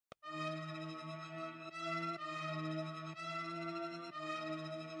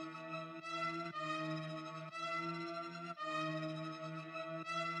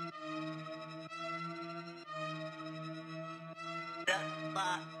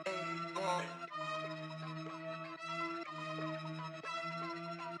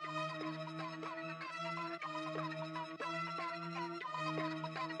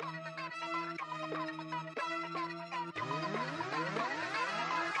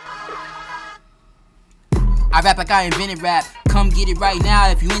I rap like I invented rap. Come get it right now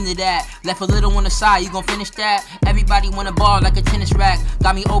if you into that. Left a little on the side, you gon' finish that? Everybody wanna ball like a tennis rack.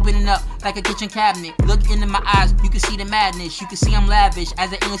 Got me opening up like a kitchen cabinet. Look into my eyes, you can see the madness. You can see I'm lavish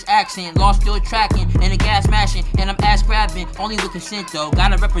as an English accent. Law still tracking and the gas mashing. And I'm ass grabbing, only with consent though.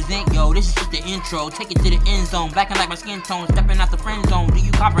 Gotta represent, yo, this is just the intro. Take it to the end zone, blacking like my skin tone. Stepping out the friend zone, do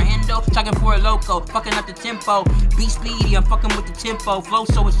you comprehend though? Chugging for a loco, fucking up the tempo. Beat speedy, I'm fucking with the tempo. Flow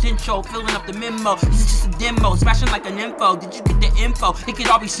so essential, filling up the memo. This is just a demo, smashing like an info. Did you get the info? It could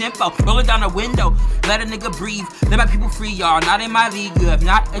all be simple. Rolling down the window, let a nigga breathe. Let my people free, y'all. Not in my league, you have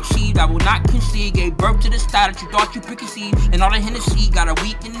not achieved. I will not concede. Gave birth to the style that you thought you preconceived. And all the Hennessy got a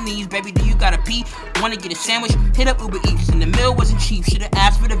weak in the knees. Baby, do you got a pee? Wanna get a sandwich? Hit up Uber Eats. And the meal wasn't cheap. Should've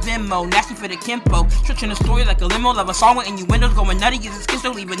asked for the Venmo. Nasty for the Kimpo. Stretching the story like a limo. Love a song with innuendos. Going nutty. Is a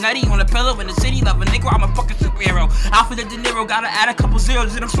schizo. Leave a nutty on a pillow in the city. Love a nigga. I'm a fucking superhero. Alpha the De Niro. Gotta add a couple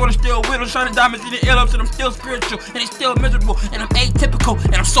zeros. And I'm sorta still widow. Shining diamonds in the earlobes. And I'm still spiritual. And it's still miserable. And I'm atypical.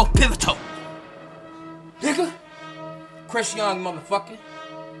 And I'm so pivotal. Nigga. C.Young, motherfucker.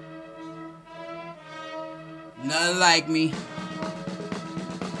 Nothing like me.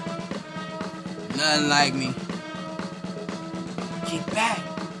 Nothing like me. Get back.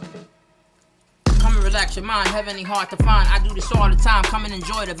 Come and relax your mind, heaven ain't hard to find. I do this all the time, come and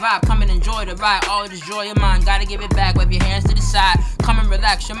enjoy the vibe. Come and enjoy the ride, all of this joy of mine. Gotta give it back, wave your hands to the side. Come and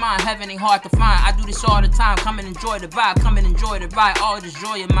relax your mind, heaven ain't hard to find. I do this all the time, come and enjoy the vibe. Come and enjoy the ride, all of this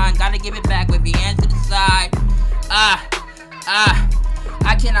joy of mine. Gotta give it back, wave your hands to the side.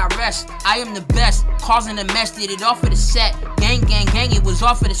 I cannot rest, I am the best. Causing a mess, did it all for the set. Gang, gang, gang, it was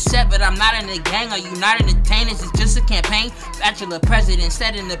all for the set. But I'm not in the gang, are you not entertainers? It's just a campaign. Bachelor president,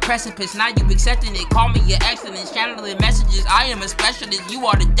 setting the precipice. Now you accepting it, call me your excellence. Channeling messages, I am a specialist. You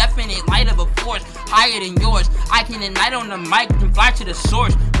are the definite light of a force, higher than yours. I can ignite on the mic, then fly to the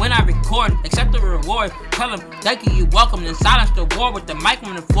source. When I record, accept the reward. Tell them, thank you, you're welcome. Then silence the war with the mic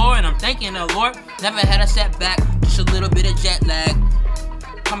on the floor. And I'm thanking the Lord, never had a setback. Just a little bit of jet lag.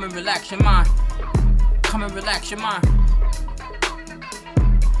 Come and relax your mind. Come and relax your mind.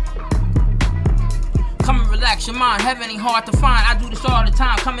 Come and relax your mind. Heaven ain't hard to find. I do this all the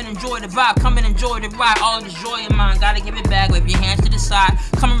time. Come and enjoy the vibe. Come and enjoy the ride. All of this joy in mine. Gotta give it back. Wave your hands to the side.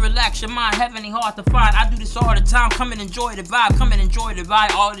 Come and relax your mind. Heaven ain't hard to find. I do this all the time. Come and enjoy the vibe. Come and enjoy the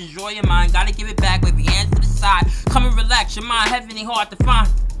ride. All of this joy in mine. Gotta give it back. Wave your hands to the side. Come and relax your mind. Heaven ain't hard to find.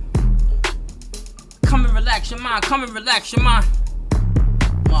 Come and relax your mind. Come and relax your mind.